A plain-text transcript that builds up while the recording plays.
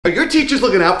Are your teachers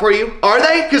looking out for you? Are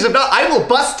they? Because if not, I will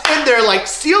bust in there like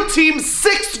SEAL Team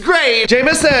 6th grade.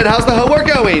 Jameson, how's the homework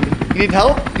going? You need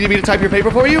help? You need me to type your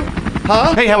paper for you?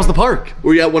 Huh? Hey, how was the park?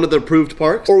 Were you at one of the approved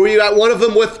parks? Or were you at one of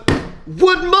them with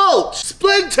wood mulch,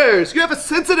 splinters? You have a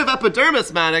sensitive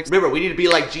epidermis, Maddox. Remember, we need to be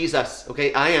like Jesus,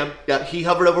 okay? I am. Yeah, he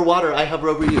hovered over water, I hover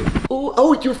over you.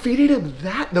 Oh, you're feeding him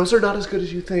that? Those are not as good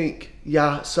as you think.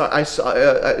 Yeah, so I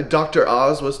saw, Dr.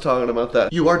 Oz was talking about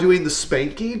that. You are doing the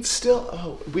spanking still?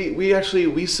 Oh,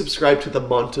 we subscribe to the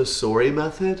Montessori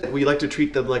method. We like to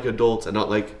treat them like adults and not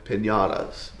like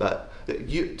piñatas, but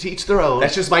you teach their own.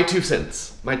 That's just my 2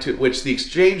 cents. Which the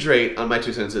exchange rate on my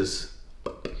 2 cents is,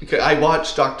 I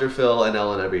watch Dr. Phil and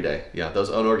Ellen every day. Yeah, those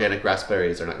unorganic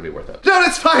raspberries are not gonna be worth it. No,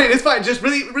 it's fine, it's fine. Just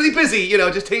really busy, you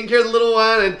know, just taking care of the little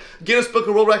one, and Guinness Book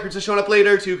of World Records is showing up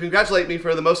later to congratulate me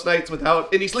for the most nights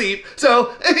without any sleep.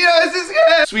 So, you know, it's just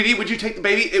good. Sweetie, would you take the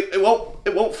baby? It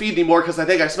won't feed anymore because I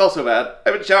think I smell so bad. I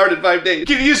haven't showered in 5 days.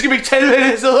 Can you just give me 10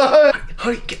 minutes alone?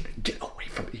 Honey, get away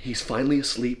from me. He's finally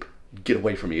asleep. Get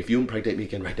away from me. If you impregnate me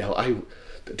again right now,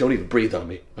 don't even breathe on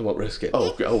me. I won't risk it.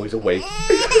 Oh, he's awake.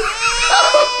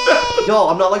 No,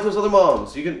 I'm not like those other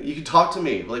moms. You can talk to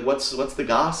me. Like, what's the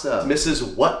gossip?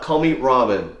 Mrs. What? Call me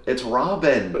Robin. It's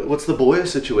Robin. What's the boy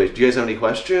situation? Do you guys have any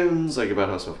questions, like, about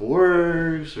how stuff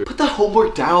works? Or put the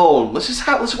homework down.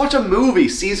 Let's watch a movie.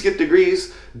 C's get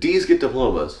degrees, D's get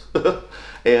diplomas.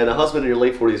 And a husband in your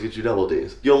late 40s gets you double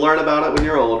D's. You'll learn about it when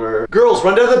you're older. Girls,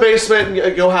 run down to the basement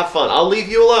and go have fun. I'll leave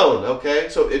you alone, okay?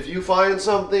 So if you find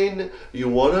something you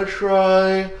wanna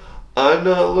try, I'm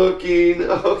not looking,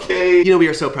 okay? You know, we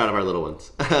are so proud of our little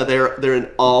ones. They're in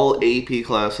all AP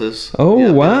classes. Oh, yeah,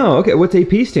 wow. Okay, what's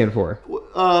AP stand for?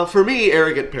 For me,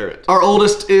 arrogant parent. Our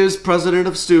oldest is president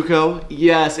of Stuco.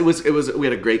 Yes, we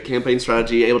had a great campaign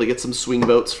strategy, able to get some swing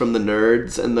votes from the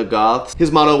nerds and the goths.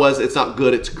 His motto was, it's not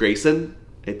good, it's Grayson.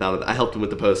 I helped him with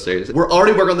the posters. We're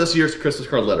already working on this year's Christmas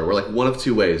card letter. We're like, one of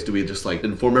 2 ways. Do we just like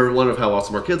inform everyone of how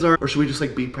awesome our kids are, or should we just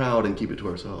like be proud and keep it to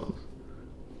ourselves?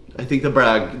 I think the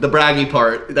braggy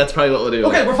part, that's probably what we'll do.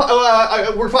 Okay,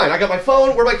 we're fine. I got my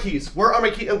phone, where are my keys? Where are my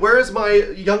keys? And where is my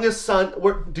youngest son?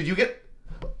 You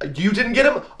didn't get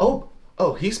him?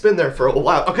 Oh, he's been there for a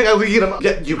while. Okay, I'll get him.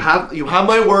 Yeah, you have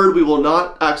my word, we will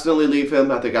not accidentally leave him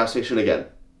at the gas station again.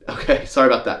 Okay, sorry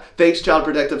about that. Thanks, Child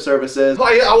Protective Services.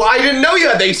 I didn't know you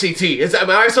had ACT. Am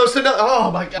I supposed to know? Oh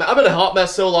my God, I've been a hot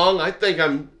mess so long, I think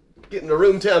I'm getting a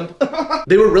room temp.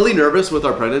 They were really nervous with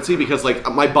our pregnancy because like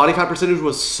my body fat percentage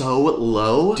was so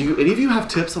low. Do any of you have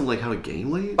tips on like how to gain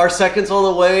weight? Our second's on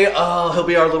the way. Oh, he'll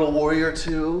be our little warrior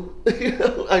too. You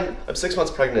know, I'm 6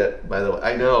 months pregnant, by the way.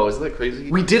 I know, isn't that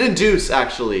crazy? We did induce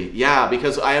actually, yeah,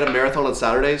 because I had a marathon on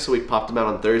Saturday, so we popped him out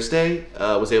on Thursday.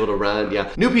 Was able to run,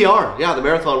 yeah. New PR, yeah, the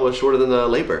marathon was shorter than the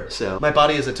labor, so. My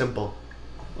body is a temple.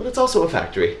 But it's also a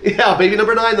factory. Yeah, baby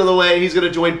number 9 on the way. He's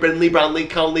gonna join Brindley, Brownlee,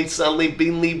 Conley, Sunley,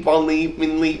 Beanley, Bonley,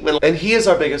 Minley, and he is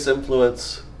our biggest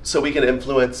influence. So we can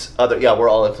influence other, yeah, we're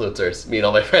all influencers, me and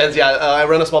all my friends. Yeah, I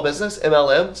run a small business,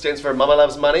 MLM, stands for Mama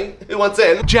Loves Money. Who wants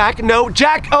in? Jack, no,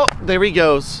 Jack, oh, there he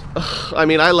goes. Ugh, I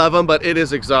mean, I love him, but it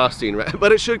is exhausting, right?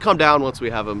 But it should calm down once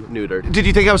we have him neutered. Did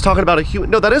you think I was talking about a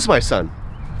human? No, that is my son.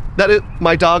 That is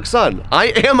my dog's son. I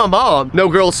am a mom. No,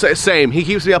 girls, same. He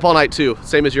keeps me up all night too.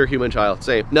 Same as your human child,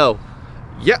 same. No.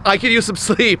 Yeah, I could use some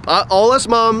sleep. All us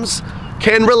moms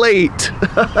can relate.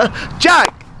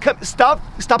 Jack, come, stop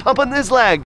humping his leg.